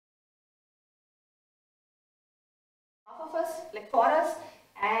of us, like for us,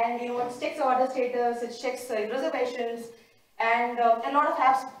 and it checks order status, it checks reservations, and a lot of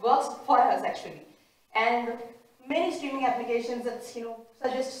apps works for us actually. And many streaming applications that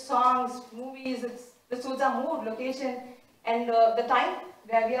suggest songs, movies, it suits our mood, location, and the time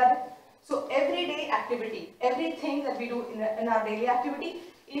where we are. So everyday activity, everything that we do in our daily activity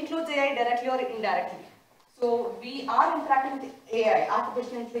includes AI directly or indirectly. So we are interacting with AI,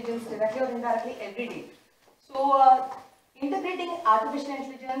 artificial intelligence, directly or indirectly every day. So integrating artificial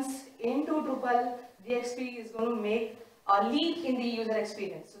intelligence into Drupal DXP is going to make a leap in the user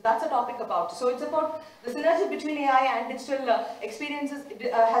experience. So that's a topic about. So it's about the synergy between AI and digital experiences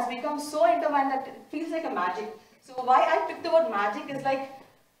has become so intertwined that it feels like a magic. So why I picked the word magic is like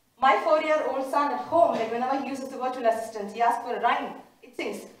my 4-year-old son at home, like whenever he uses the virtual assistant, he asks for a rhyme, it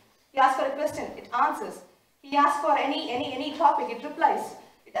sings. He asks for a question, it answers. He asks for any topic, it replies.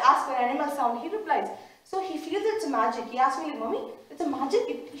 It asks for an animal sound, he replies. So he feels it's magic. He asks me, Mommy, it's a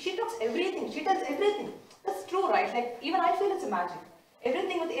magic. She talks everything. She tells everything. That's true, right? Like, even I feel it's a magic.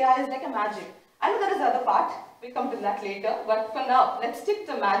 Everything with AI is like a magic. I know there is the other part. We'll come to that later. But for now, let's stick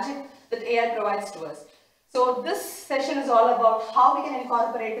to the magic that AI provides to us. So this session is all about how we can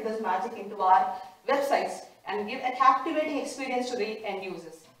incorporate this magic into our websites and give a captivating experience to the end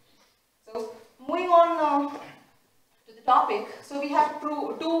users. So moving on to the topic, so we have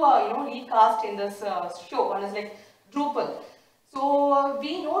two lead cast in this show. One is like Drupal. So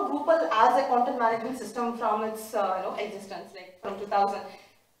we know Drupal as a content management system from its existence, like from 2000.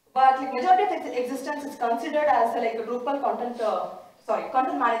 But like majority of its existence is considered as like a Drupal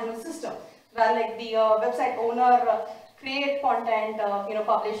content management system, where like the website owner create content,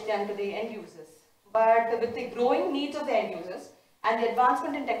 publish them to the end users. But with the growing needs of the end users and the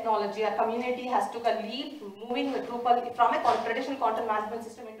advancement in technology, our community has took a leap, moving with Drupal from a traditional content management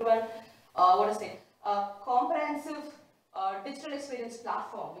system into a comprehensive digital experience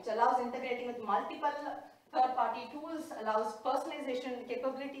platform, which allows integrating with multiple third-party tools, allows personalization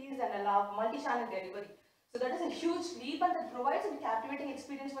capabilities, and allows multi-channel delivery. So that is a huge leap, and that provides a captivating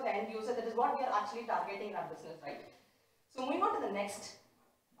experience for the end user. That is what we are actually targeting in our business, right? So moving on to the next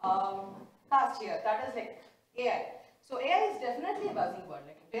cast here, that is like AI. So AI is definitely a buzzing word.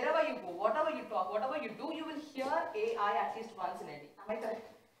 Like wherever you go, whatever you talk, whatever you do, you will hear AI at least once in a day. Am I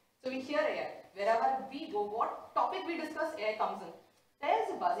correct? So we hear AI. Wherever we go, what topic we discuss, AI comes in. There is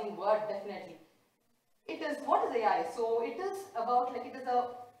a buzzing word, definitely. It is, what is AI? So it is about, like, it is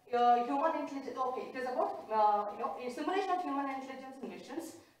a human intelligence, okay, it is about, a simulation of human intelligence in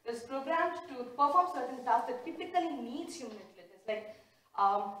missions that is programmed to perform certain tasks that typically needs human intelligence, like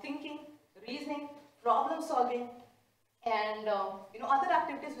thinking, reasoning, problem solving, and other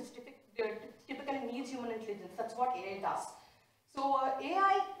activities which typically needs human intelligence. That's what AI does. So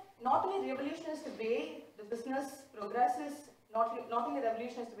AI not only revolutionizes the way the business progresses, not only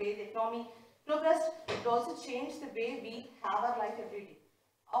revolutionizes the way the economy progressed, it also changed the way we have our life every day.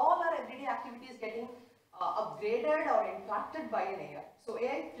 All our everyday activities getting upgraded or impacted by an AI. So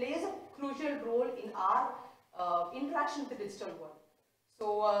AI plays a crucial role in our interaction with the digital world.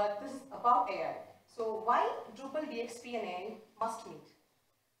 So this is about AI. So why Drupal DXP and AI must meet?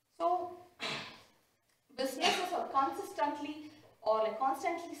 So businesses are constantly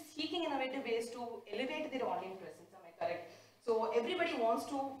seeking innovative ways to elevate their online presence. Am I correct? So everybody wants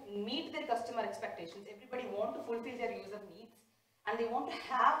to meet their customer expectations. Everybody wants to fulfill their user needs, and they want to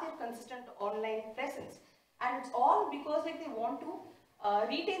have their consistent online presence. And it's all because like they want to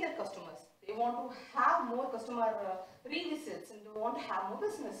retain their customers. They want to have more customer revisits, and they want to have more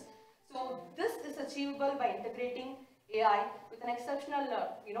business. So this is achievable by integrating AI with an exceptional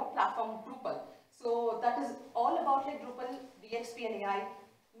platform, Drupal. So that is all about like Drupal DXP and AI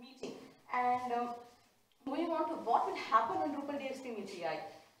meeting. And moving on to what will happen when Drupal DXP meets AI.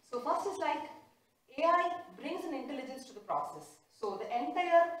 So first is like AI brings an intelligence to the process. So the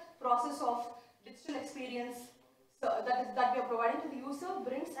entire process of digital experience that we are providing to the user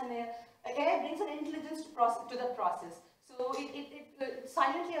brings AI brings an intelligence to the process. So it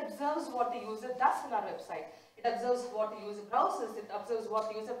silently observes what the user does on our website. It observes what the user browses. It observes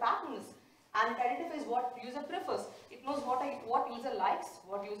what the user patterns, and it identifies what the user prefers. It knows what user likes,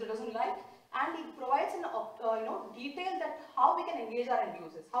 what user doesn't like, and it provides an detail that how we can engage our end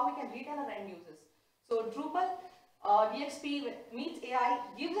users, how we can retain our end users. So Drupal DXP meets AI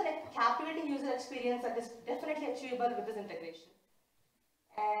gives a captivating user experience that is definitely achievable with this integration.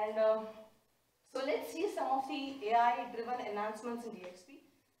 And so let's see some of the AI-driven enhancements in DXP.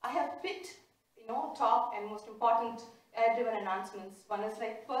 I have picked top and most important AI-driven enhancements. One is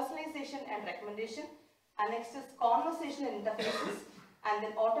like personalization and recommendation, and next is conversational interfaces, and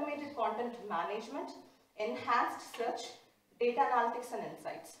then automated content management, enhanced search, data analytics and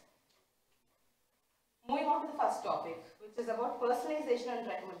insights. Moving on to the first topic, which is about personalization and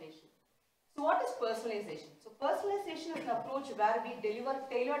recommendation. So what is personalization? So personalization is an approach where we deliver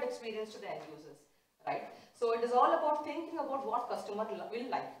tailored experience to the end users, right? So it is all about thinking about what customer will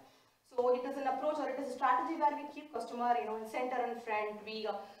like. So it is an approach, or it is a strategy where we keep customer, in center and front. We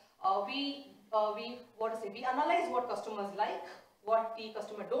analyze what customers like, what the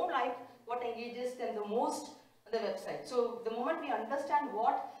customer don't like, what engages them the most on the website. So the moment we understand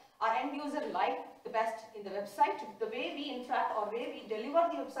what our end user like the best in the website, the way we interact or way we deliver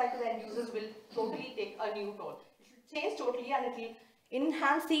the website to the end users will totally take a new tone. It should change totally, and it will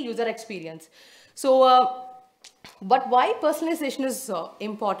enhance the user experience. So, but why personalization is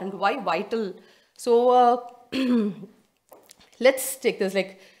important? Why vital? So let's take this.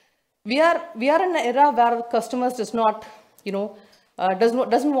 Like we are in an era where customers doesn't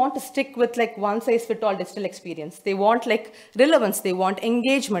want to stick with like one size fit all digital experience. They want like relevance, they want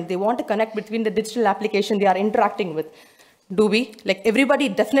engagement, they want to connect between the digital application they are interacting with. Do we? Like everybody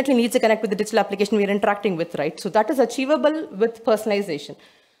definitely needs to connect with the digital application we are interacting with, right? So that is achievable with personalization.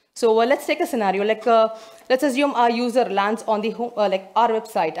 So let's take a scenario, like let's assume our user lands on the home, like our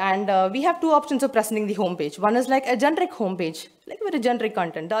website, and we have two options of presenting the homepage. One is like a generic homepage, like very generic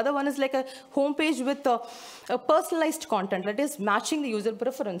content. The other one is like a homepage with a personalized content that is matching the user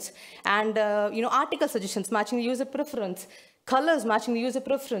preference, and article suggestions matching the user preference, colors matching the user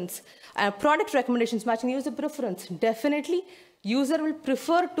preference, product recommendations matching the user preference. Definitely, user will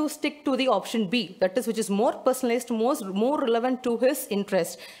prefer to stick to the option B, that is, which is more personalized, more relevant to his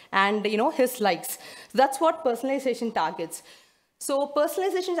interest and his likes. That's what personalization targets. So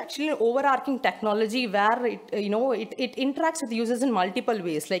personalization is actually an overarching technology where it interacts with users in multiple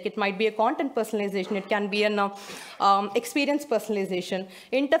ways. Like it might be a content personalization, it can be an experience personalization,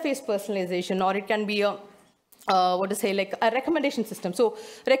 interface personalization, or it can be a like a recommendation system. So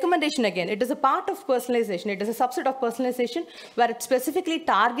recommendation, again, it is a part of personalization. It is a subset of personalization where it specifically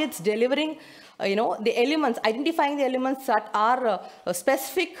targets delivering, the elements, identifying the elements that are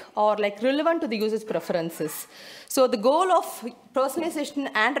specific or like relevant to the user's preferences. So the goal of personalization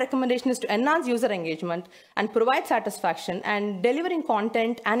and recommendation is to enhance user engagement and provide satisfaction and delivering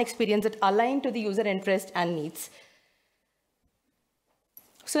content and experience that align to the user interest and needs.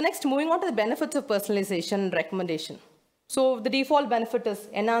 So next, moving on to the benefits of personalization and recommendation. So the default benefit is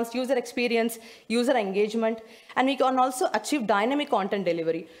enhanced user experience, user engagement, and we can also achieve dynamic content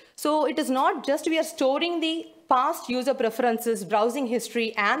delivery. So it is not just we are storing the past user preferences, browsing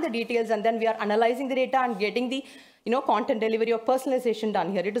history, and the details, and then we are analyzing the data and getting the content delivery or personalization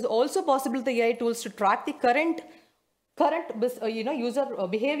done here. It is also possible with the AI tools to track the current user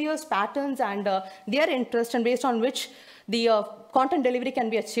behaviors, patterns, and their interest, and based on which the content delivery can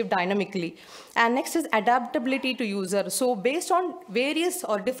be achieved dynamically. And next is adaptability to user. So based on various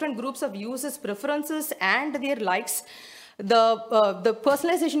or different groups of users' preferences and their likes, the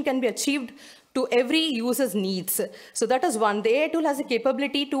personalization can be achieved to every user's needs. So that is one. The AI tool has a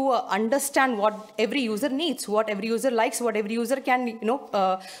capability to understand what every user needs, what every user likes, what every user can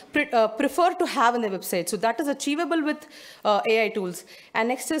prefer to have in the website. So that is achievable with AI tools. And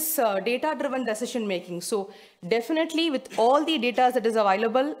next is data-driven decision making. So definitely with all the data that is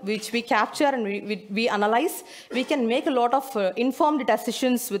available, which we capture and we analyze, we can make a lot of informed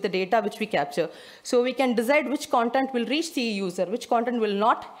decisions with the data which we capture. So we can decide which content will reach the user, which content will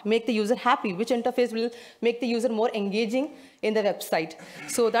not make the user happy, which interface will make the user more engaging in the website.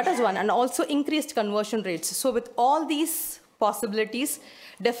 So that is one. And also increased conversion rates. So with all these possibilities,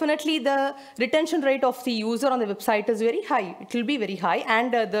 definitely the retention rate of the user on the website is very high. It will be very high.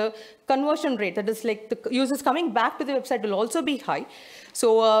 And the conversion rate, that is like the users coming back to the website, will also be high.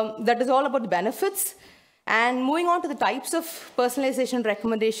 So that is all about the benefits. And moving on to the types of personalization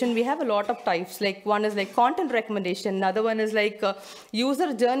recommendation, we have a lot of types. Like one is like content recommendation. Another one is like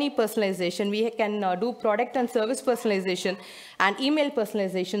user journey personalization. We can do product and service personalization and email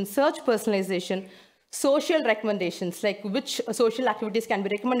personalization, search personalization, social recommendations, like which social activities can be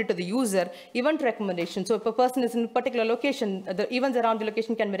recommended to the user, event recommendations. So if a person is in a particular location, the events around the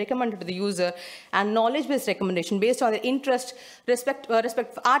location can be recommended to the user, and knowledge-based recommendation based on their interest, respect for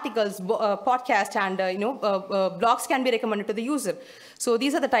articles, podcast, and blogs can be recommended to the user. So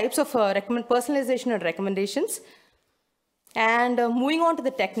these are the types of personalization and recommendations. And moving on to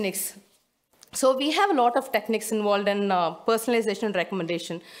the techniques. So we have a lot of techniques involved in personalization and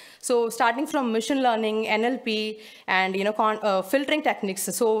recommendation. So starting from machine learning, NLP, and filtering techniques.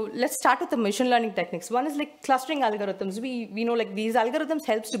 So let's start with the machine learning techniques. One is like clustering algorithms. We know like these algorithms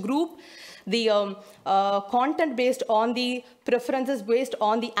helps to group the content based on the preferences based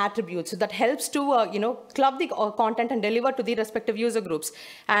on the attributes. So that helps to club the content and deliver to the respective user groups.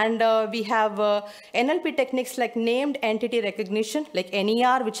 And we have NLP techniques like named entity recognition, like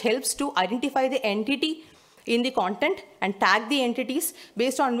NER, which helps to identify the entity in the content and tag the entities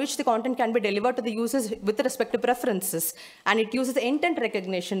based on which the content can be delivered to the users with the respective preferences. And it uses intent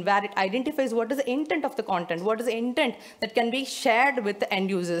recognition, where it identifies what is the intent of the content, what is the intent that can be shared with the end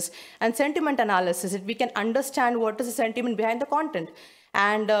users. And sentiment analysis, we can understand what is the sentiment behind the content.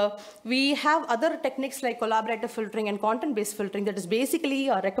 And we have other techniques like collaborative filtering and content-based filtering, that is basically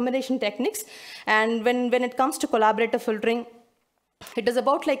recommendation techniques. And when it comes to collaborative filtering, it is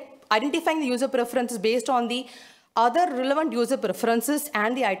about like identifying the user preferences based on the other relevant user preferences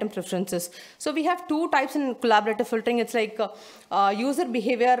and the item preferences. So we have two types in collaborative filtering. It's like user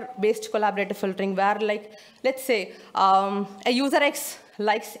behavior based collaborative filtering, where like, let's say a user X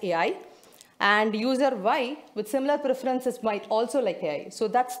likes AI and user Y with similar preferences might also like AI. So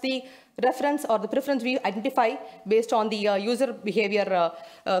that's the reference or the preference we identify based on the user behavior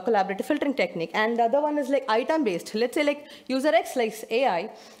collaborative filtering technique. And the other one is like item based. Let's say like user X likes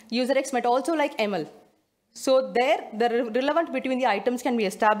AI, user X might also like ML. So there, the relevant between the items can be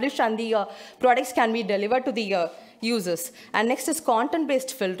established and the products can be delivered to the users. And next is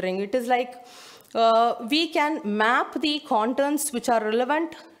content-based filtering. It is like we can map the contents which are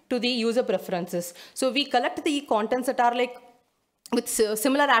relevant to the user preferences. So we collect the contents that are like with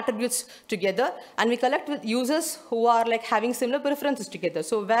similar attributes together, and we collect with users who are like having similar preferences together.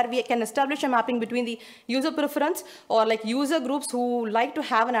 So where we can establish a mapping between the user preference or like user groups who like to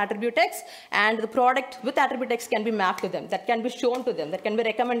have an attribute X, and the product with attribute X can be mapped to them, that can be shown to them, that can be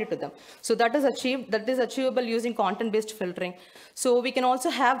recommended to them. So that is achievable using content-based filtering. So we can also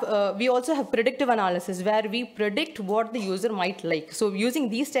have, we also have predictive analysis, where we predict what the user might like. So using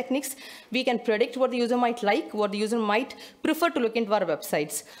these techniques, we can predict what the user might like, what the user might prefer to look into our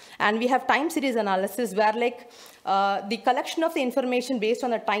websites. And we have time series analysis, where like the collection of the information based on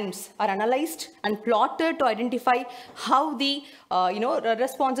the times are analyzed and plotted to identify how the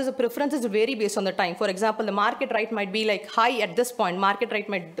responses or preferences vary based on the time. For example, the market rate might be like high at this point, market rate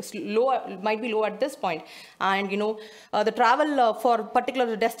might be low at this point, and the travel for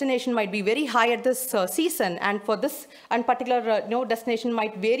particular destination might be very high at this season, and for this and particular destination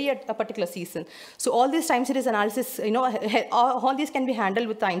might vary at a particular season. So all these time series analysis, all these can be handled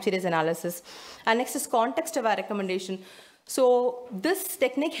with time series analysis. And next is context-aware recommendation. So this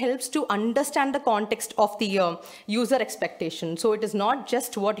technique helps to understand the context of the user expectation. So it is not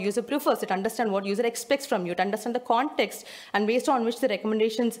just what user prefers, it understands what user expects from you, to understand the context and based on which the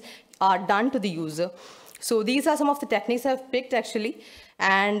recommendations are done to the user. So these are some of the techniques I've picked actually.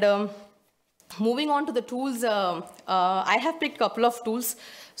 And moving on to the tools, I have picked a couple of tools.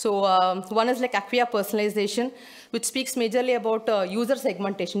 So one is like Acquia personalization, which speaks majorly about user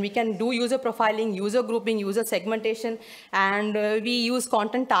segmentation. We can do user profiling, user grouping, user segmentation, and we use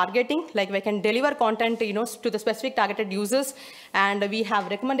content targeting, like we can deliver content to the specific targeted users. And we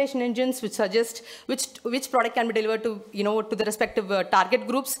have recommendation engines which suggest which product can be delivered to to the respective target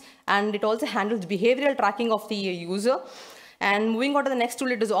groups. And it also handles behavioral tracking of the user. And moving on to the next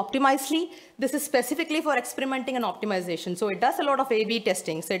tool, it is Optimizely. This is specifically for experimenting and optimization. So it does a lot of A/B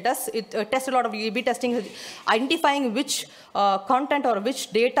testing. So it tests a lot of A/B testing, identifying which content or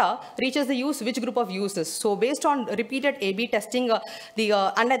which data reaches which group of users. So based on repeated A/B testing, and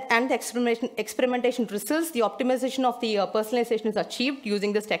the experimentation results, the optimization of the personalization is achieved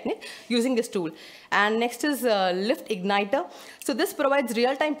using this technique, using this tool. And next is Lift Igniter. So this provides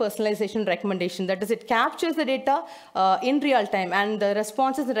real-time personalization recommendation. That is, it captures the data in real time, and the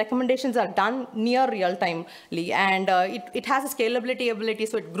responses and recommendations are done near real timely. And it has a scalability ability,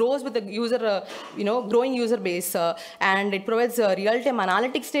 so it grows with the user, growing user base, and it provides real-time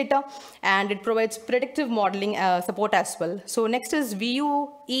analytics data, and it provides predictive modeling support as well. So next is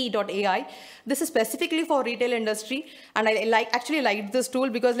Vue.ai. This is specifically for retail industry, and I actually liked this tool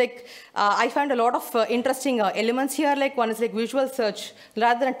because I found a lot of interesting elements here. Like one is like visual search.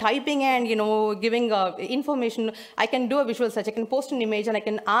 Rather than typing and giving information, I can do a visual search. I can post an image and I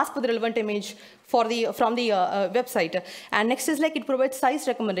can ask for the relevant image from the website. And next is like it provides size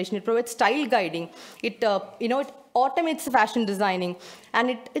recommendation. It provides style guiding. It automates fashion designing,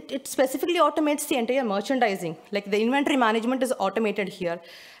 and it specifically automates the entire merchandising. Like the inventory management is automated here.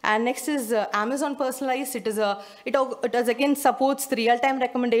 And next is Amazon Personalize. It again supports the real-time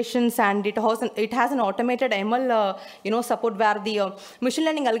recommendations, and it has an automated ML support, where the machine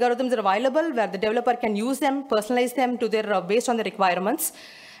learning algorithms are available, where the developer can use them, personalize them to their based on the requirements.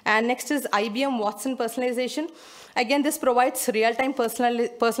 And next is IBM Watson personalization. Again, this provides real-time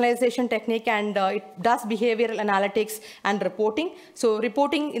personalization technique, and it does behavioral analytics and reporting. So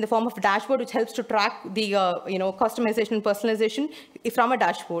reporting in the form of a dashboard, which helps to track the customization and personalization from a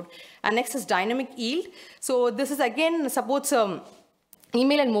dashboard. And next is dynamic yield. So this is again supports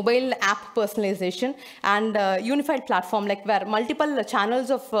email and mobile app personalization and unified platform, like where multiple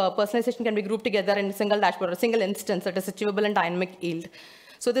channels of personalization can be grouped together in a single dashboard or a single instance that is achievable and dynamic yield.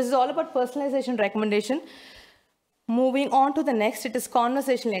 So this is all about personalization recommendation. Moving on to the next, it is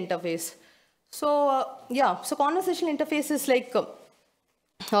conversational interface. So so conversational interface is like,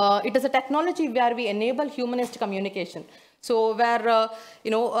 it is a technology where we enable humanist communication. So where,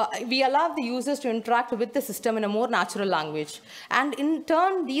 we allow the users to interact with the system in a more natural language. And in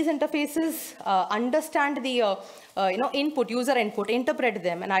turn, these interfaces understand the, user input, interpret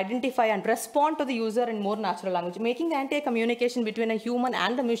them, and identify and respond to the user in more natural language, making the entire communication between a human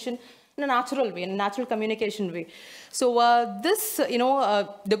and a machine in a natural way, in a natural communication way. So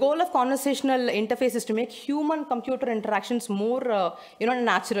the goal of conversational interface is to make human-computer interactions more, in a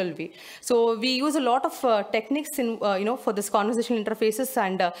natural way. So we use a lot of techniques in, for this conversational interfaces,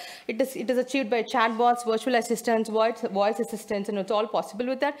 and it is achieved by chatbots, virtual assistants, voice assistants, and it's all possible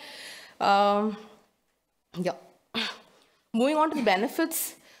with that. Moving on to the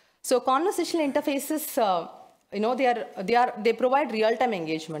benefits. So conversational interfaces, they provide real-time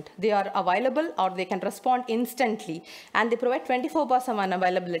engagement. They are available, or they can respond instantly, and they provide 24/7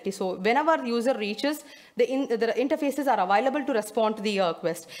 availability. So whenever the user reaches, the interfaces are available to respond to the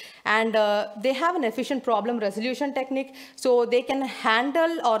request. And they have an efficient problem resolution technique, so they can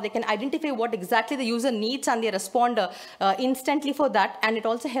handle or they can identify what exactly the user needs, and they respond instantly for that. And it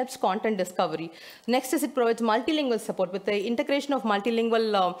also helps content discovery. Next is it provides multilingual support. With the integration of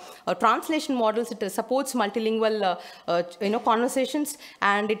multilingual translation models, it supports multilingual conversations,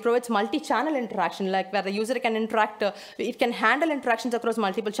 and it provides multi-channel interaction, like where the user can interact, it can handle interactions across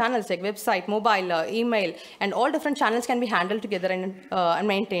multiple channels, like website, mobile, email, and all different channels can be handled together and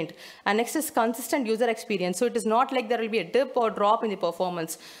maintained. And next is consistent user experience. So it is not like there will be a dip or drop in the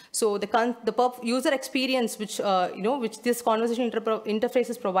performance. So the user experience, which which this conversation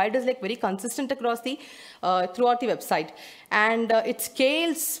interfaces provide, is like very consistent across the throughout the website, and it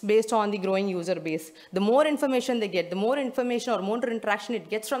scales based on the growing user base. The more information they get, the more information or more interaction it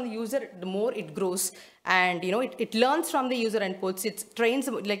gets from the user, the more it grows. And it learns from the user inputs. It trains,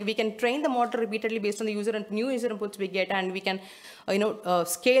 like we can train the model repeatedly based on the user and new user inputs we get, and we can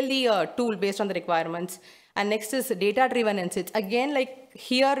scale the tool based on the requirements. And next is data-driven insights. Again, like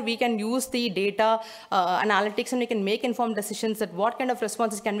here we can use the data analytics, and we can make informed decisions that what kind of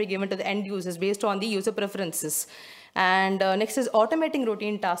responses can be given to the end users based on the user preferences. And next is automating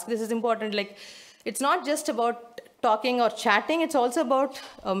routine tasks. This is important. Like, it's not just about talking or chatting. It's also about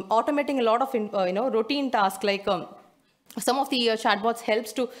automating a lot of routine tasks, like some of the chatbots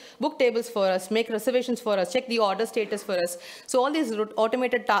helps to book tables for us, make reservations for us, check the order status for us. So all these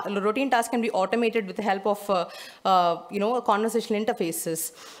automated routine tasks can be automated with the help of conversational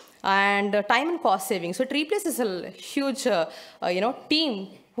interfaces. And time and cost saving. So it replaces a huge team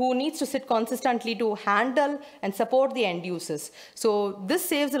who needs to sit consistently to handle and support the end users. So this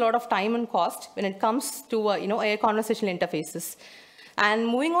saves a lot of time and cost when it comes to a conversational interfaces. And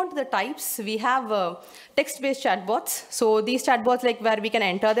moving on to the types, we have text-based chatbots. So these chatbots, like where we can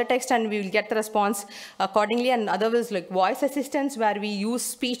enter the text and we will get the response accordingly, and others like voice assistants, where we use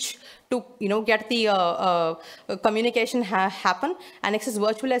speech to get the communication happen. And next is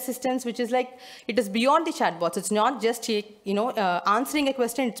virtual assistants, which is like, it is beyond the chatbots. It's not just answering a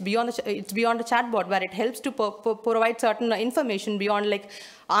question. It's beyond the chatbot, where it helps to provide certain information beyond like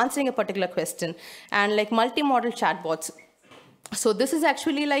answering a particular question. And like multimodal chatbots. So this is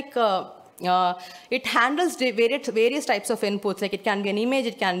actually like, it handles various types of inputs. Like it can be an image,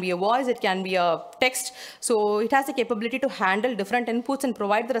 it can be a voice, it can be a text. So it has the capability to handle different inputs and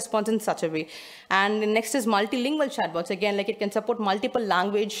provide the response in such a way. And next is multilingual chatbots. Again, like it can support multiple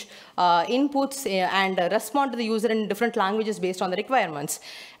language inputs and respond to the user in different languages based on the requirements.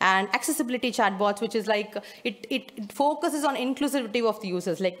 And accessibility chatbots, which is like, it focuses on inclusivity of the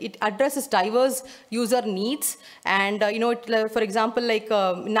users. Like it addresses diverse user needs. And, for example, like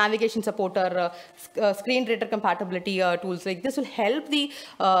navigation support or screen reader compatibility tools. Like this will help the,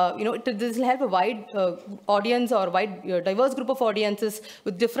 this will help a wide audience or diverse group of audiences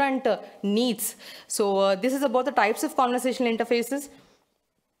with different needs. So this is about the types of conversational interfaces.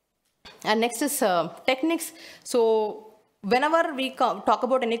 And next is techniques. So whenever we talk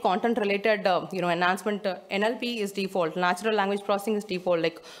about any content related enhancement, NLP is default, natural language processing is default.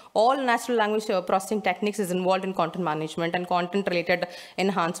 Like all natural language processing techniques is involved in content management and content related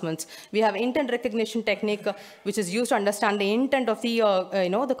enhancements. We have intent recognition technique, which is used to understand the intent of the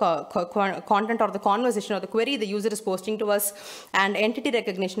content or the conversation or the query the user is posting to us. And entity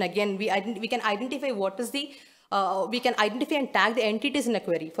recognition, again, we can identify what is the we can identify and tag the entities in a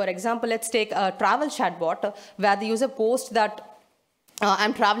query. For example, let's take a travel chatbot where the user posts that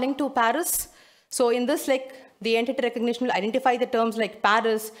I'm traveling to Paris. So in this, like, the entity recognition will identify the terms like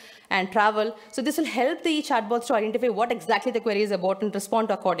Paris and travel. So this will help the chatbots to identify what exactly the query is about and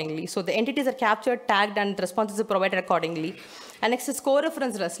respond accordingly. So the entities are captured, tagged, and the responses are provided accordingly. And next is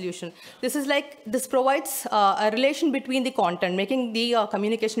co-reference resolution. This provides a relation between the content, making the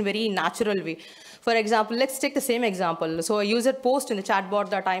communication very natural way. For example, let's take the same example. So a user posts in the chatbot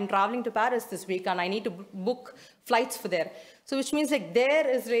that I'm traveling to Paris this week and I need to book flights for there. So which means like there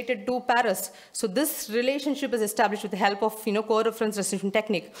is related to Paris. So this relationship is established with the help of co-reference resolution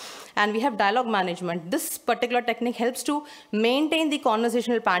technique. And we have dialogue management. This particular technique helps to maintain the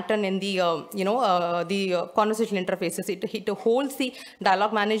conversational pattern in the conversational interfaces. It holds the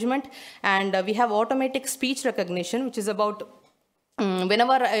dialogue management. And we have automatic speech recognition, which is about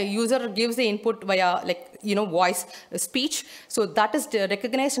whenever a user gives the input via voice speech, so that is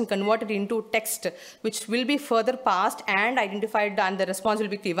recognized and converted into text, which will be further passed and identified, and the response will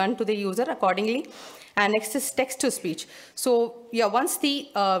be given to the user accordingly. And next is text to speech. So yeah, once the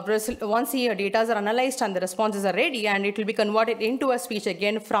data are analyzed and the responses are ready, and it will be converted into a speech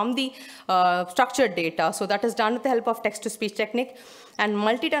again from the structured data. So that is done with the help of text to speech technique. And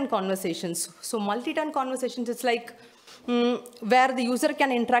multi-turn conversations. So multi-turn conversations, it's like where the user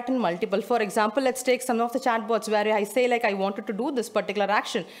can interact in multiple. For example, let's take some of the chatbots where I say like I wanted to do this particular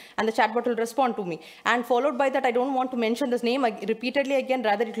action and the chatbot will respond to me. And followed by that, I don't want to mention this name repeatedly again,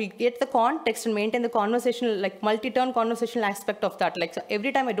 rather it will get the context and maintain the conversational, like multi-turn conversational aspect of that. Like so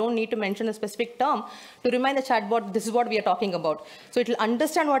every time I don't need to mention a specific term to remind the chatbot this is what we are talking about. So it will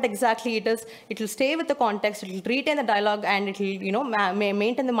understand what exactly it is. It will stay with the context, it will retain the dialogue, and it will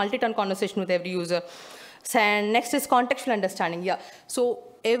maintain the multi-turn conversation with every user. And next is contextual understanding. Yeah. So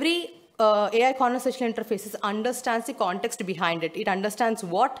every AI conversational interfaces understands the context behind it. It understands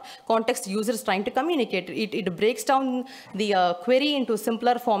what context the user is trying to communicate. It breaks down the query into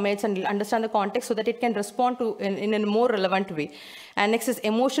simpler formats and understand the context so that it can respond to in a more relevant way. And next is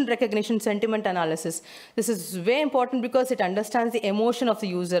emotion recognition, sentiment analysis. This is very important because it understands the emotion of the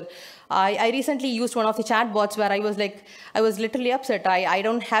user. I recently used one of the chatbots where I was literally upset. I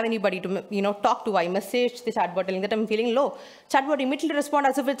don't have anybody to talk to. I messaged the chatbot telling that I'm feeling low. Chatbot immediately responded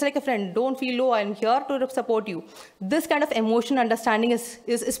as if it's like a friend. Don't feel low. I'm here to support you. This kind of emotion understanding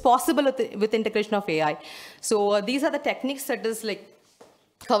is possible with integration of AI. So these are the techniques that is like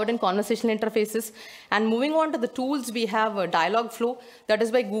covered in conversational interfaces. And moving on to the tools, we have a Dialogflow that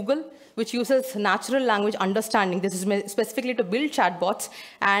is by Google, which uses natural language understanding. This is specifically to build chatbots.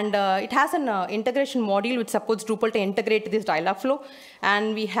 And it has an integration module which supports Drupal to integrate this Dialogflow.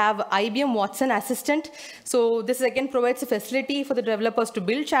 And we have IBM Watson Assistant. So this again provides a facility for the developers to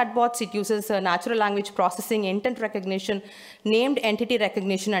build chatbots. It uses natural language processing, intent recognition, named entity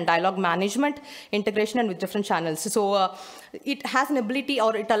recognition, and dialogue management, integration, and with different channels. So it has an ability,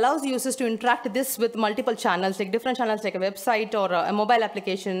 or it allows users to interact this with multiple channels, like different channels like a website or a mobile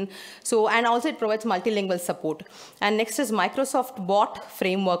application. So, and also it provides multilingual support. And next is Microsoft Bot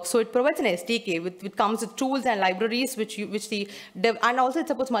Framework. So it provides an SDK which comes with tools and libraries and also it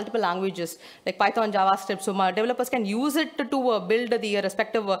supports multiple languages like Python, JavaScript. So developers can use it to build the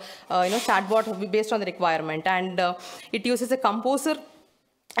respective chatbot based on the requirement. And it uses a composer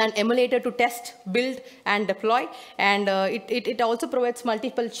and emulator to test, build, and deploy. And it also provides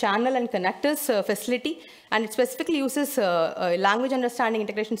multiple channel and connectors facility. And it specifically uses language understanding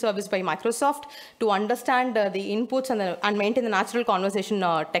integration service by Microsoft to understand the inputs and maintain the natural conversation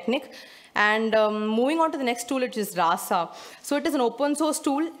technique. And moving on to the next tool, which is Rasa. So it is an open source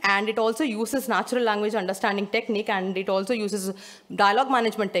tool, and it also uses natural language understanding technique, and it also uses dialogue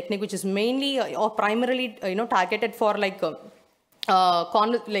management technique, which is mainly or primarily targeted for like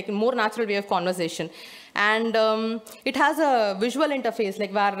more natural way of conversation. And it has a visual interface,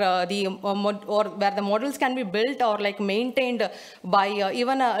 like where the models can be built or like maintained by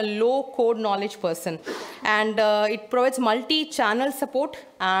even a low code knowledge person. And it provides multi-channel support,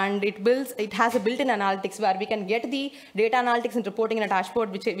 and it has a built-in analytics where we can get the data analytics and reporting in a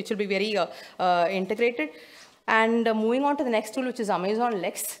dashboard, which will be very integrated. And moving on to the next tool, which is Amazon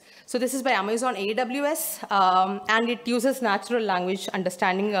Lex. So this is by Amazon AWS, and it uses natural language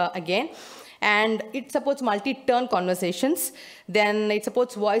understanding again. and it supports multi-turn conversations. Then it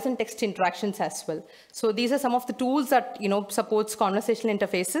supports voice and text interactions as well. So these are some of the tools that supports conversational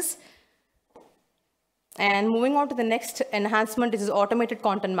interfaces. And moving on to the next enhancement is automated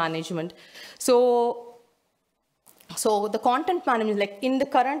content management. So the content management, like in the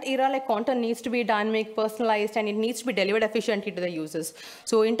current era, like content needs to be dynamic, personalized, and it needs to be delivered efficiently to the users.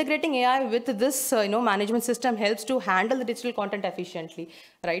 So integrating AI with this, management system helps to handle the digital content efficiently,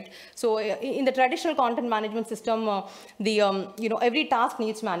 right? So in the traditional content management system, every task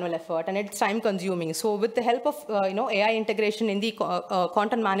needs manual effort and it's time consuming. So with the help of, AI integration in the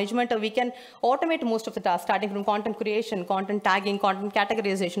content management, we can automate most of the tasks, starting from content creation, content tagging, content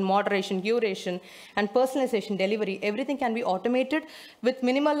categorization, moderation, curation, and personalization delivery. Everything can be automated with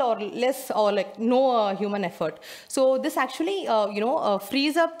minimal or less or like no human effort. So this actually,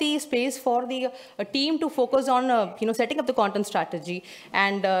 frees up the space for the team to focus on, setting up the content strategy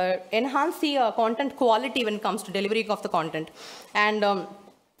and enhance the content quality when it comes to delivery of the content. And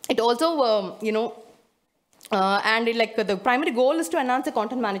it also, the primary goal is to enhance the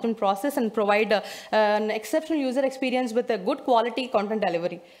content management process and provide an exceptional user experience with a good quality content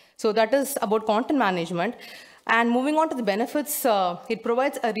delivery. So that is about content management. And moving on to the benefits, it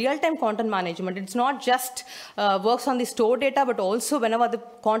provides a real-time content management. It's not just works on the store data, but also whenever the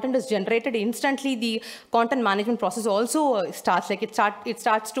content is generated instantly, the content management process also starts. Like it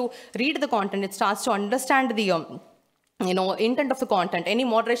starts to read the content. It starts to understand the intent of the content. Any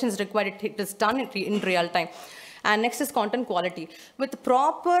moderation is required. It is done in real time. And next is content quality. With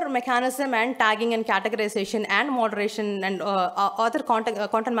proper mechanism and tagging and categorization and moderation and other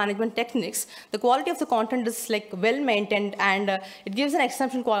content management techniques, the quality of the content is like well maintained and it gives an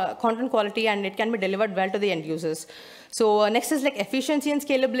exceptional content quality and it can be delivered well to the end users. So next is like efficiency and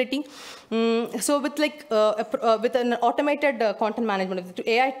scalability. So with an automated content management with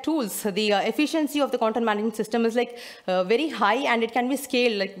AI tools, the efficiency of the content management system is like very high and it can be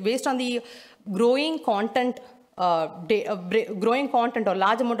scaled like based on the growing content or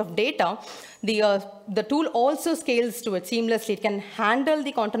large amount of data. The tool also scales to it seamlessly. It can handle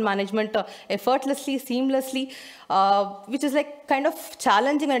the content management effortlessly, seamlessly, which is like kind of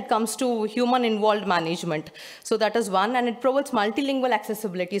challenging when it comes to human-involved management. So that is one, and it provides multilingual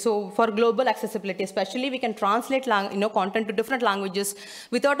accessibility. So for global accessibility, especially, we can translate content to different languages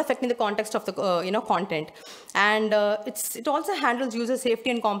without affecting the context of the content. And it also handles user safety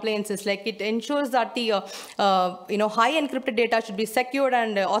and compliances. Like it ensures that the high encrypted data should be secured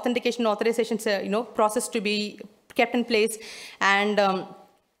and authentication authorization process to be kept in place, and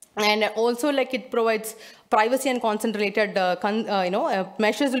also like it provides privacy and consent related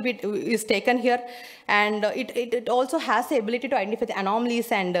measures is taken here, and it also has the ability to identify the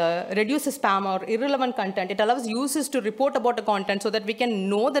anomalies and reduce the spam or irrelevant content. It allows users to report about the content so that we can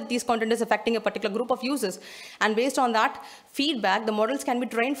know that this content is affecting a particular group of users, and based on that feedback, the models can be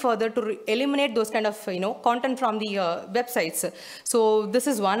trained further to eliminate those kind of content from the websites. So this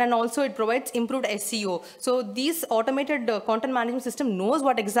is one, and also it provides improved SEO. So these automated content management system knows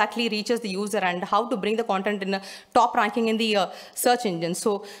what exactly reaches the user and how to bring the content in a top ranking in the search engine.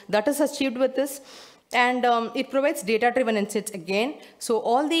 So that is achieved with this. And it provides data-driven insights again. So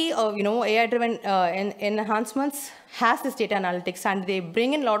all the AI-driven enhancements has this data analytics, and they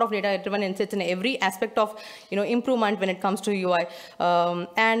bring in a lot of data-driven insights in every aspect of improvement when it comes to UI.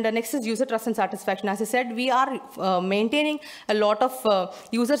 And next is user trust and satisfaction. As I said, we are maintaining a lot of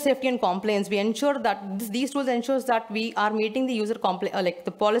user safety and compliance. We ensure that these tools ensures that we are meeting the user like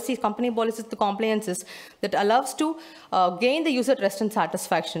the policies, company policies, the compliances that allows to gain the user trust and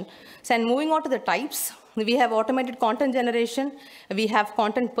satisfaction. So, and moving on to the types, we have automated content generation, we have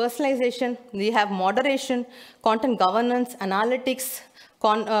content personalization, we have moderation, content governance, analytics,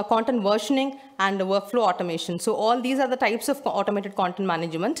 content versioning, and workflow automation. So all these are the types of automated content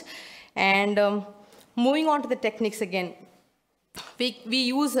management. And moving on to the techniques again. We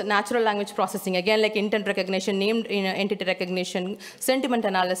use natural language processing, again, like intent recognition, named entity recognition, sentiment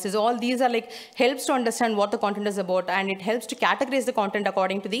analysis. All these are like helps to understand what the content is about, and it helps to categorize the content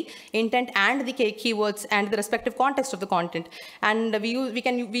according to the intent and the keywords and the respective context of the content. And we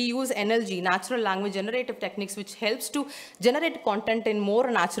use NLG, natural language generative techniques, which helps to generate content in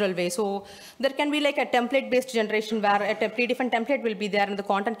more natural way. So there can be like a template-based generation where a predefined template will be there, and the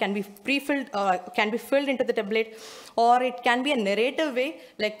content can be pre-filled, can be filled into the template, or it can be a narrative way,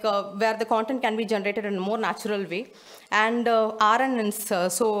 like where the content can be generated in a more natural way. And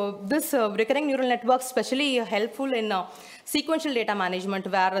RNNs, so this recurring neural networks especially helpful in sequential data management,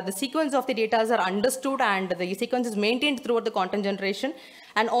 where the sequence of the data are understood and the sequence is maintained throughout the content generation.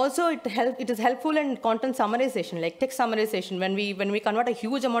 And also it is helpful in content summarization, like text summarization. When we convert a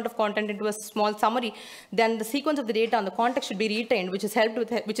huge amount of content into a small summary, then the sequence of the data and the context should be retained, which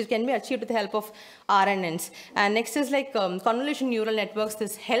can be achieved with the help of RNNs. And next is like convolution neural networks.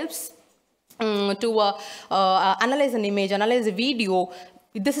 This helps to analyze an image, analyze a video.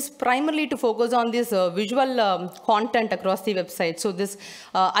 This is primarily to focus on this visual content across the website. So this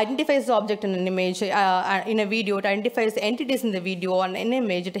identifies the object in an image, in a video. It identifies the entities in the video and an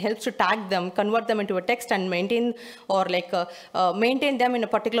image. It helps to tag them, convert them into a text, and maintain maintain them in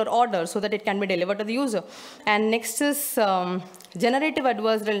a particular order so that it can be delivered to the user. And next is generative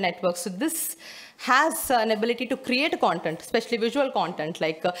adversarial networks. So this has an ability to create content, especially visual content.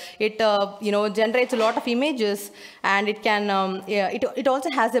 Like it generates a lot of images, and it can it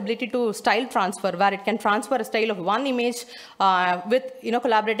also has the ability to style transfer, where it can transfer a style of one image with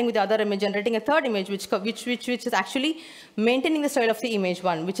collaborating with the other image, generating a third image, which is actually maintaining the style of the image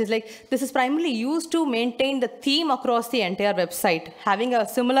one, which is like, this is primarily used to maintain the theme across the entire website, having a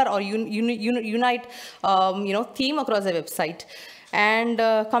similar or unite theme across the website. And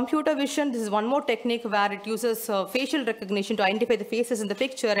computer vision, this is one more technique where it uses facial recognition to identify the faces in the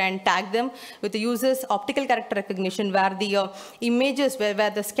picture and tag them with the user's optical character recognition, where the images, where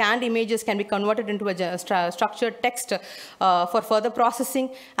the scanned images can be converted into a structured text for further processing.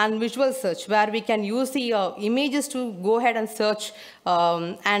 And visual search, where we can use the images to go ahead and search.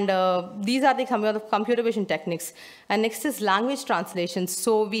 These are the computer vision techniques. And next is language translations.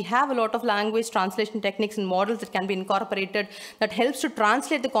 So we have a lot of language translation techniques and models that can be incorporated that helps to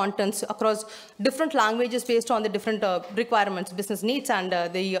translate the contents across different languages based on the different requirements, business needs, and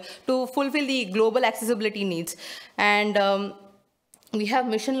to fulfill the global accessibility needs. And we have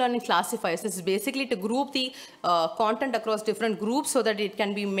machine learning classifiers. This is basically to group the content across different groups so that it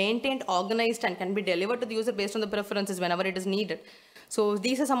can be maintained, organized, and can be delivered to the user based on the preferences whenever it is needed. So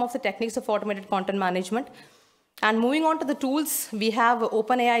these are some of the techniques of automated content management. And moving on to the tools, we have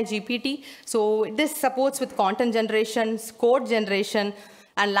OpenAI GPT. So this supports with content generation, code generation,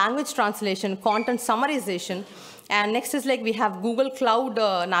 and language translation, content summarization. And next is like we have Google Cloud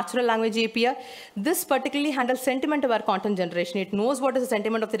Natural Language API. This particularly handles sentiment-aware content generation. It knows what is the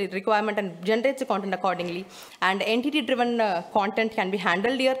sentiment of the requirement and generates the content accordingly. And entity-driven content can be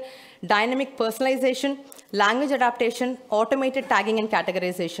handled here. Dynamic personalization, language adaptation, automated tagging and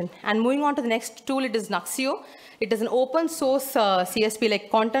categorization. And moving on to the next tool, it is Nuxio. It is an open source CSP, like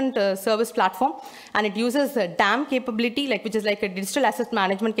content service platform, and it uses DAM capability, which is like a digital asset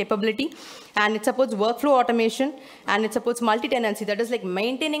management capability, and it supports workflow automation, and it supports multi-tenancy. That is like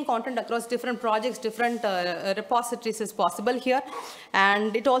maintaining content across different projects, different repositories is possible here,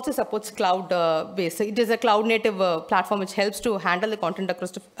 and it also supports cloud based. So it is a cloud native platform which helps to handle the content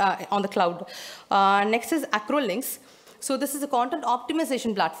across on the cloud. Next is Acrolinks. So this is a content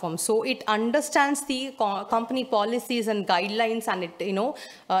optimization platform. So it understands the company policies and guidelines, and it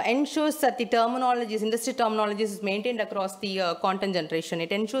ensures that the terminologies, industry terminologies, is maintained across the content generation.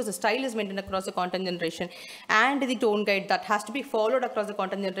 It ensures the style is maintained across the content generation, and the tone guide that has to be followed across the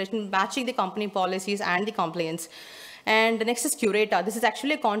content generation, matching the company policies and the compliance. And the next is Curator. This is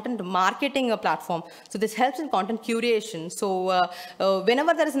actually a content marketing platform. So this helps in content curation. So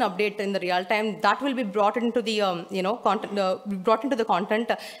whenever there is an update in the real time, that will be brought into the brought into the content,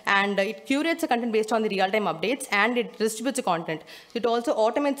 and it curates the content based on the real time updates, and it distributes the content. It also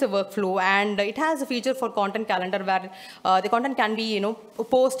automates the workflow, and it has a feature for content calendar where the content can be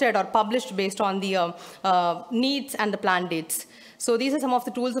posted or published based on the needs and the planned dates. So these are some of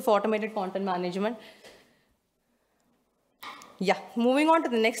the tools of automated content management. Yeah, moving on to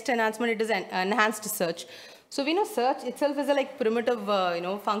the next enhancement, it is enhanced search. So we know search itself is a primitive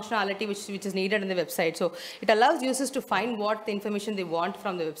functionality which is needed in the website. So it allows users to find what the information they want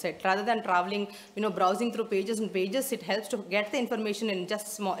from the website rather than traveling, browsing through pages and pages. It helps to get the information in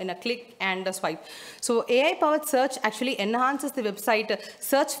just in a click and a swipe. So AI-powered search actually enhances the website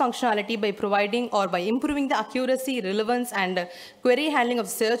search functionality by providing or by improving the accuracy, relevance, and query handling of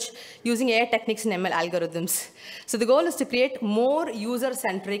search using AI techniques and ML algorithms. So the goal is to create more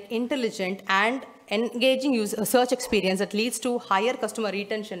user-centric, intelligent, and engaging search experience that leads to higher customer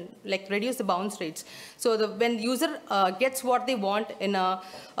retention, reduce the bounce rates. So when the user gets what they want in a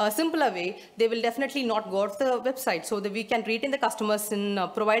simpler way, they will definitely not go to the website. So that we can retain the customers in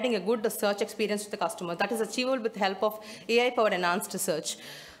providing a good search experience to the customer. That is achievable with the help of AI-powered enhanced search.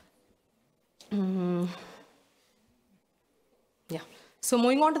 Yeah. So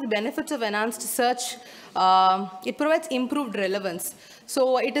moving on to the benefits of enhanced search, it provides improved relevance.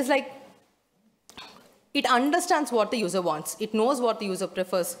 So it is it understands what the user wants. It knows what the user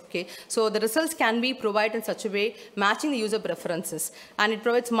prefers. Okay, so the results can be provided in such a way, matching the user preferences, and it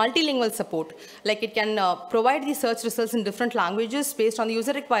provides multilingual support. Like it can provide the search results in different languages based on the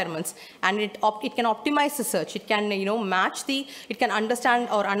user requirements, and it can optimize the search. It can match it can understand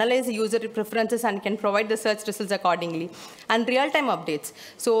or analyze the user preferences and can provide the search results accordingly. And real-time updates.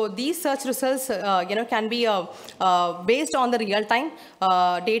 So these search results can be based on the real-time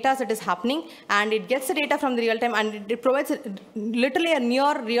data that is happening, and it gets the data from the real time, and it provides literally a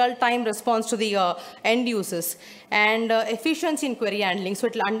near real-time response to the end users. And efficiency in query handling. So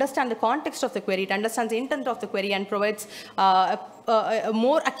it will understand the context of the query, it understands the intent of the query, and provides a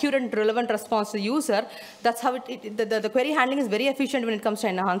more accurate and relevant response to the user. That's how the query handling is very efficient when it comes to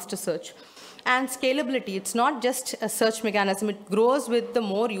enhanced search. And scalability, it's not just a search mechanism, it grows with the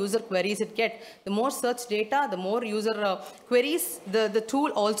more user queries it gets. The more search data, the more user queries, the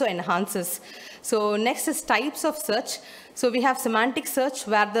tool also enhances. So next is types of search. So we have semantic search,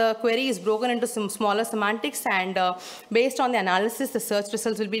 where the query is broken into some smaller semantics, and based on the analysis, the search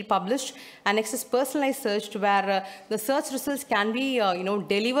results will be published. And next is personalized search, where the search results can be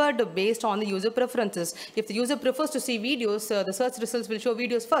delivered based on the user preferences. If the user prefers to see videos, the search results will show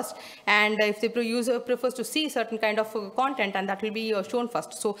videos first. And if the user prefers to see certain kind of content, and that will be shown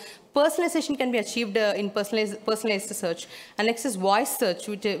first. So personalization can be achieved in personalized search. And next is voice search,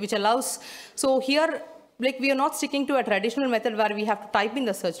 which allows, so here, like, we are not sticking to a traditional method where we have to type in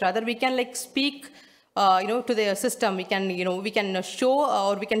the search. Rather, we can speak to the system. We can show,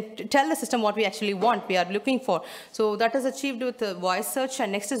 or we can tell the system what we actually want, we are looking for. So that is achieved with voice search.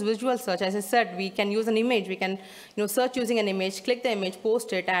 And next is visual search. As I said, we can use an image. We can search using an image, click the image,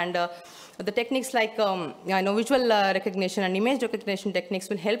 post it, and the techniques like visual recognition and image recognition techniques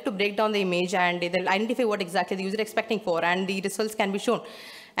will help to break down the image, and they'll identify what exactly the user is expecting for, and the results can be shown.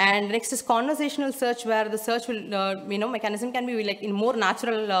 And next is conversational search, where the search will, mechanism can be like in more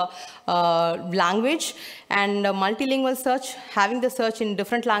natural language. And multilingual search, having the search in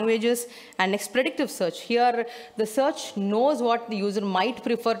different languages. And next, predictive search. Here, the search knows what the user might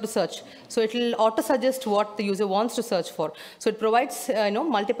prefer to search. So it will auto-suggest what the user wants to search for. So it provides,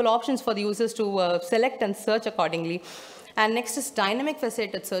 multiple options for the users to select and search accordingly. And next is dynamic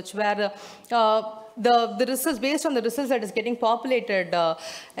faceted search, where the results, based on the results that is getting populated,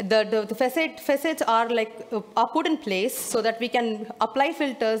 the facets are put in place so that we can apply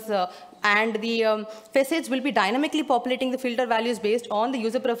filters, and the facets will be dynamically populating the filter values based on the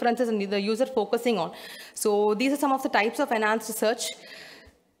user preferences and the user focusing on. So these are some of the types of enhanced search.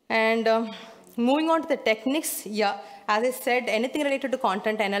 And moving on to the techniques, as I said, anything related to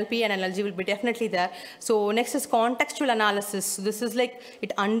content, NLP and NLG will be definitely there. So next is contextual analysis. So this is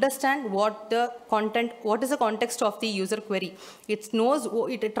it understands what is the context of the user query. It knows,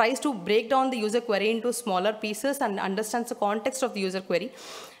 it tries to break down the user query into smaller pieces and understands the context of the user query.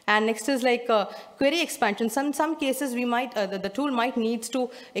 And next is query expansion. Some cases we might the tool might needs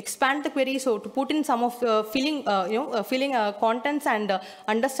to expand the query, so to put in some of filling contents and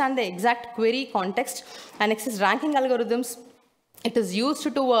understand the exact query context. And next is ranking algorithms. It is used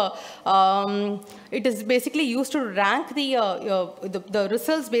to it is basically used to rank the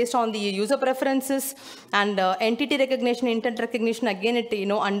results based on the user preferences. And entity recognition, intent recognition, again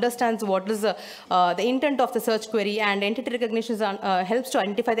it understands what is the intent of the search query, and entity recognition helps to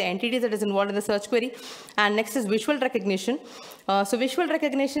identify the entities that is involved in the search query. And next is visual recognition. So visual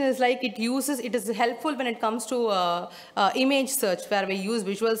recognition is it is helpful when it comes to image search, where we use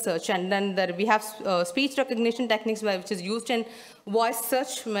visual search. And then we have speech recognition techniques, which is used in voice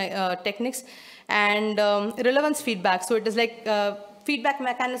search techniques. And relevance feedback. So it is feedback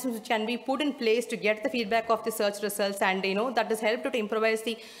mechanisms which can be put in place to get the feedback of the search results, and that has helped to improvise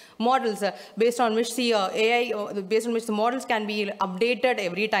the models based on which the based on which the models can be updated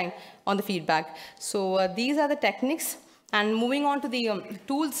every time on the feedback. So these are the techniques. And moving on to the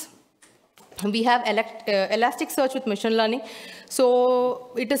tools, we have Elasticsearch with machine learning.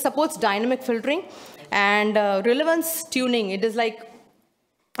 So it supports dynamic filtering and relevance tuning. It is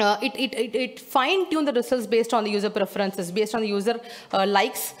it fine-tune the results based on the user preferences, based on the user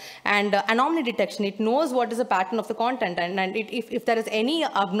likes, and anomaly detection. It knows what is the pattern of the content, and if there is any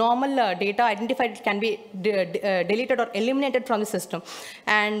abnormal data identified, it can be deleted or eliminated from the system.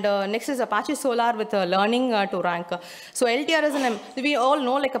 And next is Apache Solar with learning to rank. So LTR is we all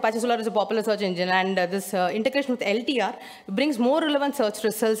know Apache Solar is a popular search engine, and this integration with LTR brings more relevant search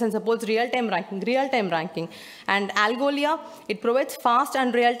results and supports real-time ranking. And Algolia, it provides fast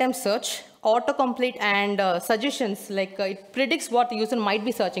and real-time search autocomplete and suggestions, like it predicts what the user might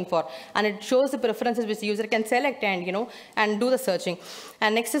be searching for, and it shows the preferences which the user can select and, and do the searching.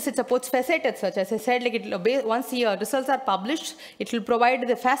 And next is it supports faceted search. As I said, like once the results are published, it will provide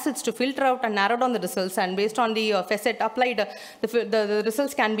the facets to filter out and narrow down the results, and based on the facet applied, the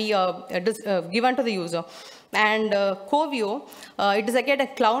results can be given to the user. And Covio, it is again a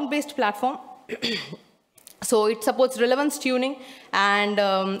cloud-based platform. So it supports relevance tuning, and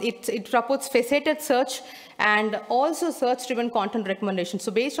it supports faceted search and also search-driven content recommendations.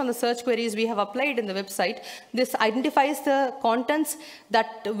 So based on the search queries we have applied in the website, this identifies the contents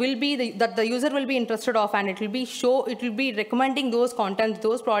that will be that the user will be interested of, and it will be recommending those contents,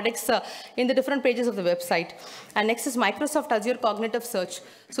 those products in the different pages of the website. And next is Microsoft Azure Cognitive Search.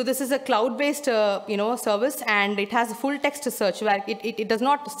 So this is a cloud-based service, and it has a full text search where it does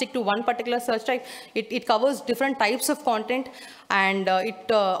not stick to one particular search type. It covers different types of content, and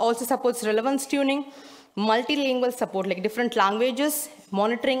it also supports relevance tuning, multilingual support, like different languages,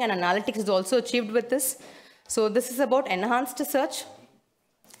 monitoring and analytics is also achieved with this. So this is about enhanced search.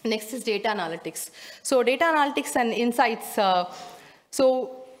 Next is data analytics. So data analytics and insights.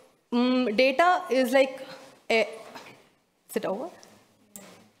 Data is like is it over?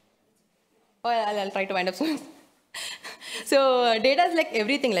 Oh, I'll try to wind up soon. So data is like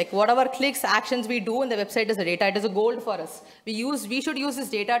everything, like whatever clicks, actions we do in the website is a data. It is a gold for us. We should use this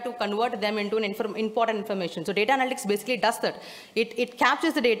data to convert them into an important information. So data analytics basically does that. It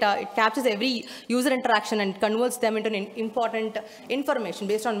captures the data, it captures every user interaction and converts them into an important information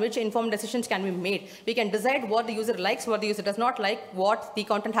based on which informed decisions can be made. We can decide what the user likes, what the user does not like, what the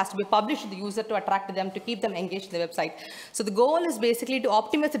content has to be published to the user to attract them, to keep them engaged in the website. So the goal is basically to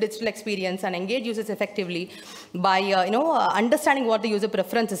optimize the digital experience and engage users effectively by understanding what the user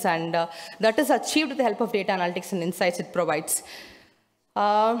preferences, and that is achieved with the help of data analytics and insights it provides.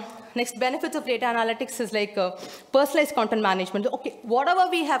 Next, benefits of data analytics is like personalized content management. Okay, whatever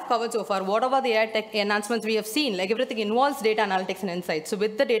we have covered so far, whatever the AI tech enhancements we have seen, like everything involves data analytics and insights. So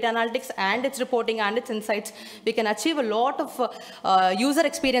with the data analytics and its reporting and its insights, we can achieve a lot of user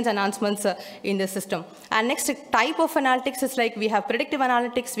experience enhancements in the system. And next type of analytics is like we have predictive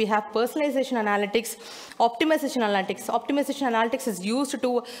analytics, we have personalization analytics, optimization analytics. Optimization analytics is used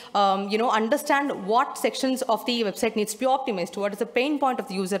to understand what sections of the website needs to be optimized, what is the pain point of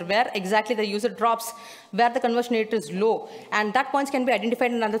the user, where exactly the user drops, where the conversion rate is low, and that points can be identified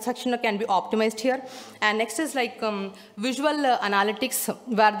in another section or can be optimized here. And next is like visual analytics,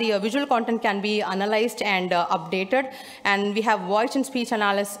 where the visual content can be analyzed and updated. And we have voice and speech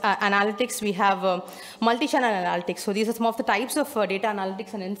analytics, we have multi-channel analytics. So these are some of the types of data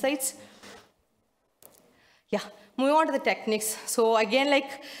analytics and insights. Yeah, moving on to the techniques. So again,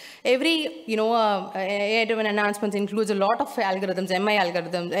 like every AI-driven enhancements includes a lot of algorithms, ML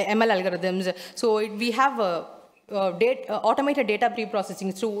algorithms. So we have automated data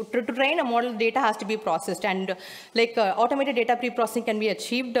pre-processing. So to train a model, data has to be processed, and like automated data pre-processing can be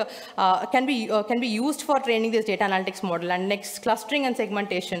achieved, can be used for training this data analytics model. And next, clustering and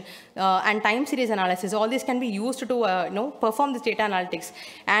segmentation and time series analysis. All these can be used to perform this data analytics.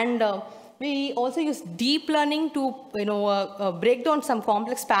 And we also use deep learning to break down some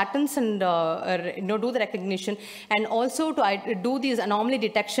complex patterns and do the recognition, and also to do these anomaly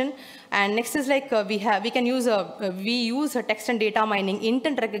detection. And next is like we use text and data mining,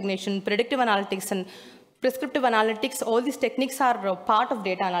 intent recognition, predictive analytics, and prescriptive analytics. All these techniques are part of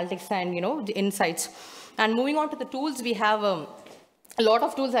data analytics and the insights. And moving on to the tools, we have a lot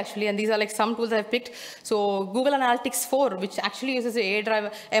of tools actually, and these are like some tools I've picked. So Google Analytics 4, which actually uses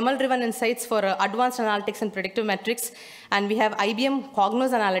ML-driven insights for advanced analytics and predictive metrics. And we have IBM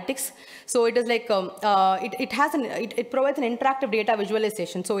Cognos Analytics. So it is like, it provides an interactive data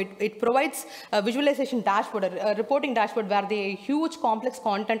visualization. So it provides a visualization dashboard, a reporting dashboard, where the huge complex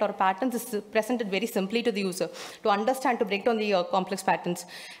content or patterns is presented very simply to the user to understand, to break down the complex patterns.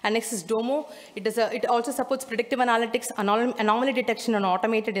 And next is Domo. It also supports predictive analytics, anomaly detection, and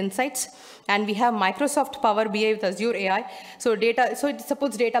automated insights. And we have Microsoft Power BI with Azure AI. So it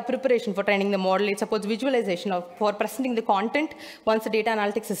supports data preparation for training the model. It supports visualization for presenting the content once the data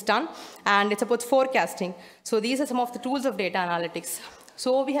analytics is done, and it supports forecasting. So these are some of the tools of data analytics.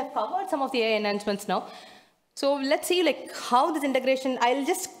 So we have covered some of the AI enhancements now. So let's see like how this integration, I'll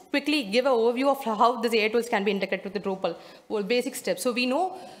just quickly give an overview of how these AI tools can be integrated with the Drupal, basic steps. So we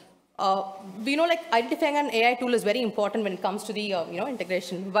know like identifying an AI tool is very important when it comes to the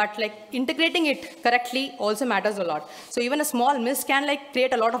integration, but like integrating it correctly also matters a lot. So even a small miss can like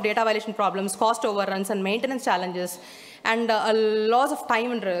create a lot of data violation problems, cost overruns, and maintenance challenges, and a loss of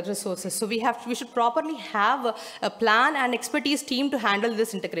time and resources. So we should properly have a plan and expertise team to handle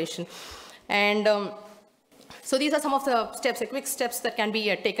this integration. And so these are some of the steps, quick steps that can be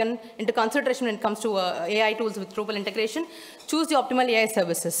taken into consideration when it comes to AI tools with Drupal integration. Choose the optimal AI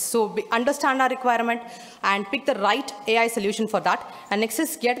services. So understand our requirement and pick the right AI solution for that. And next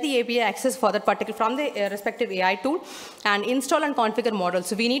is get the API access for that particular from the respective AI tool and install and configure models.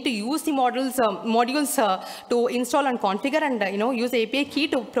 So we need to use the modules to install and configure and use the API key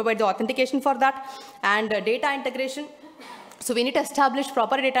to provide the authentication for that and data integration. So we need to establish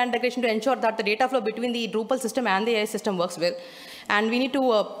proper data integration to ensure that the data flow between the Drupal system and the AI system works well. And we need to,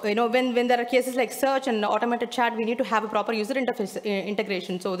 when there are cases like search and automated chat, we need to have a proper user interface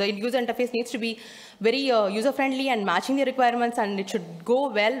integration. So the user interface needs to be very user-friendly and matching the requirements, and it should go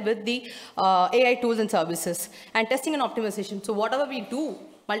well with the AI tools and services. And testing and optimization. So whatever we do,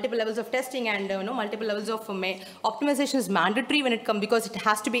 multiple levels of testing and multiple levels of optimization is mandatory when it comes, because it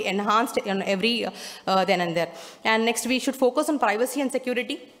has to be enhanced on every then and there. And next, we should focus on privacy and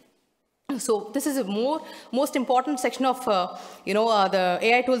security. So this is a most important section of the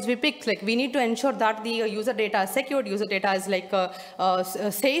AI tools we pick. Like, we need to ensure that the user data is secured, user data is like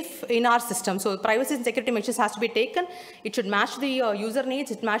safe in our system. So privacy and security measures has to be taken. It should match the user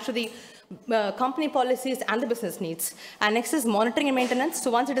needs. It match to the company policies and the business needs. And next is monitoring and maintenance.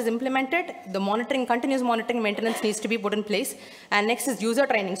 So once it is implemented, the continuous monitoring and maintenance needs to be put in place. And next is user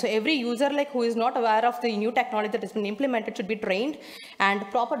training. So every user who is not aware of the new technology that has been implemented should be trained, and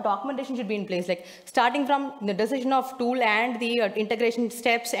proper documentation should be in place, like starting from the decision of tool and the integration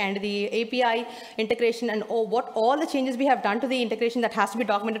steps and the API integration and what all the changes we have done to the integration that has to be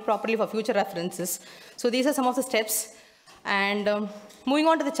documented properly for future references. So these are some of the steps. And moving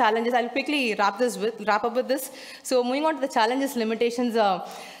on to the challenges, I'll quickly wrap up with this. So moving on to the challenges, limitations.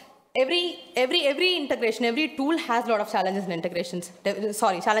 Every integration, every tool has a lot of challenges and integrations.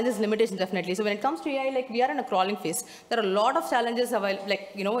 Challenges, limitations, definitely. So when it comes to AI, we are in a crawling phase. There are a lot of challenges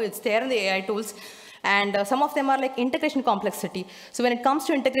available, it's there in the AI tools. And some of them are like integration complexity. So when it comes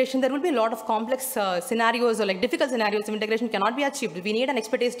to integration, there will be a lot of complex scenarios or difficult scenarios of integration cannot be achieved. We need an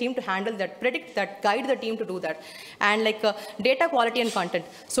expertise team to handle that, predict that, guide the team to do that. And data quality and content.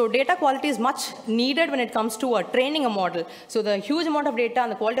 So data quality is much needed when it comes to training a model. So the huge amount of data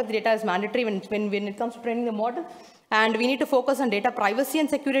and the quality of the data is mandatory when it comes to training the model. And we need to focus on data privacy and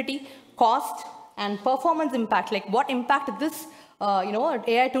security, cost, and performance impact. Like what impact this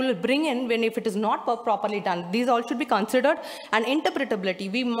AI tool will bring in if it is not properly done. These all should be considered. And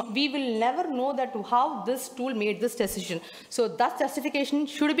interpretability. We will never know that how this tool made this decision. So that justification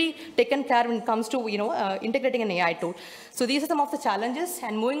should be taken care when it comes to integrating an AI tool. So these are some of the challenges.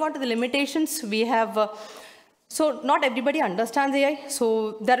 And moving on to the limitations, we have. So not everybody understands AI,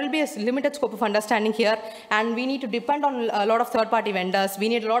 so there will be a limited scope of understanding here, and we need to depend on a lot of third-party vendors. We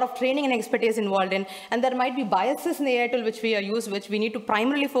need a lot of training and expertise involved in, and there might be biases in the AI tool which we use, which we need to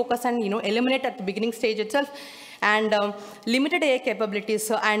primarily focus and eliminate at the beginning stage itself. And limited AI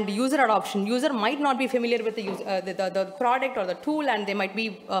capabilities and user adoption. User might not be familiar with the product or the tool, and they might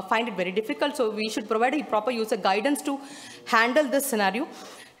find it very difficult. So we should provide a proper user guidance to handle this scenario.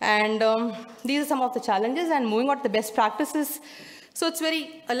 And these are some of the challenges. And moving on to the best practices. So it's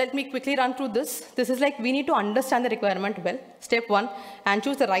very, let me quickly run through this. This is we need to understand the requirement well, step 1, and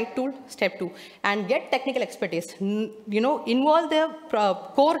choose the right tool, step 2, and get technical expertise. Involve the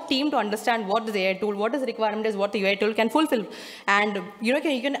core team to understand what is the AI tool, what is the requirement is, what the AI tool can fulfill. And you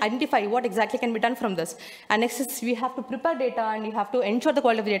can identify what exactly can be done from this. And next is we have to prepare data, and you have to ensure the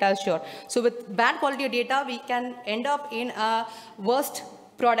quality of the data is sure. So with bad quality of data, we can end up in a worst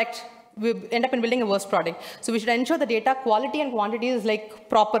product. We end up in building a worse product. So we should ensure the data quality and quantity is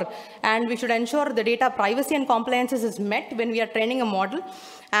proper, and we should ensure the data privacy and compliances is met when we are training a model.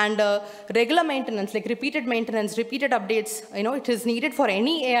 And regular maintenance, repeated maintenance, repeated updates, it is needed for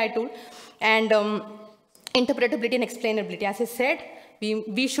any AI tool. And interpretability and explainability. As I said,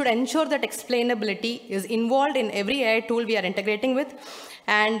 we should ensure that explainability is involved in every AI tool we are integrating with.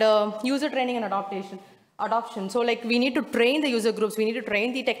 And user training and adoption. So we need to train the user groups, we need to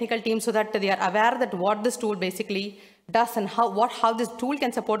train the technical team so that they are aware that what this tool basically does and how this tool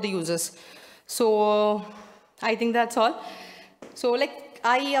can support the users. So I think that's all. So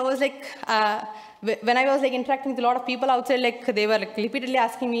I was when I was interacting with a lot of people outside, they were repeatedly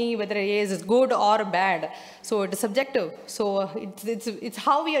asking me whether AI is good or bad. So it is subjective. So it's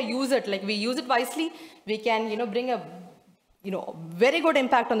how we use it. We use it wisely, we can bring a very good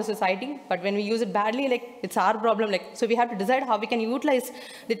impact on the society, but when we use it badly, it's our problem. So we have to decide how we can utilize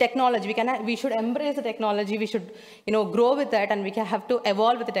the technology. We should embrace the technology. We should, grow with that, and we have to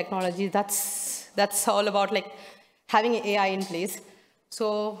evolve with the technology. That's all about having AI in place.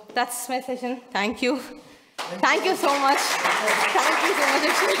 So that's my session. Thank you. Thank you so much. Thank you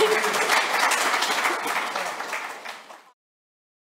so much.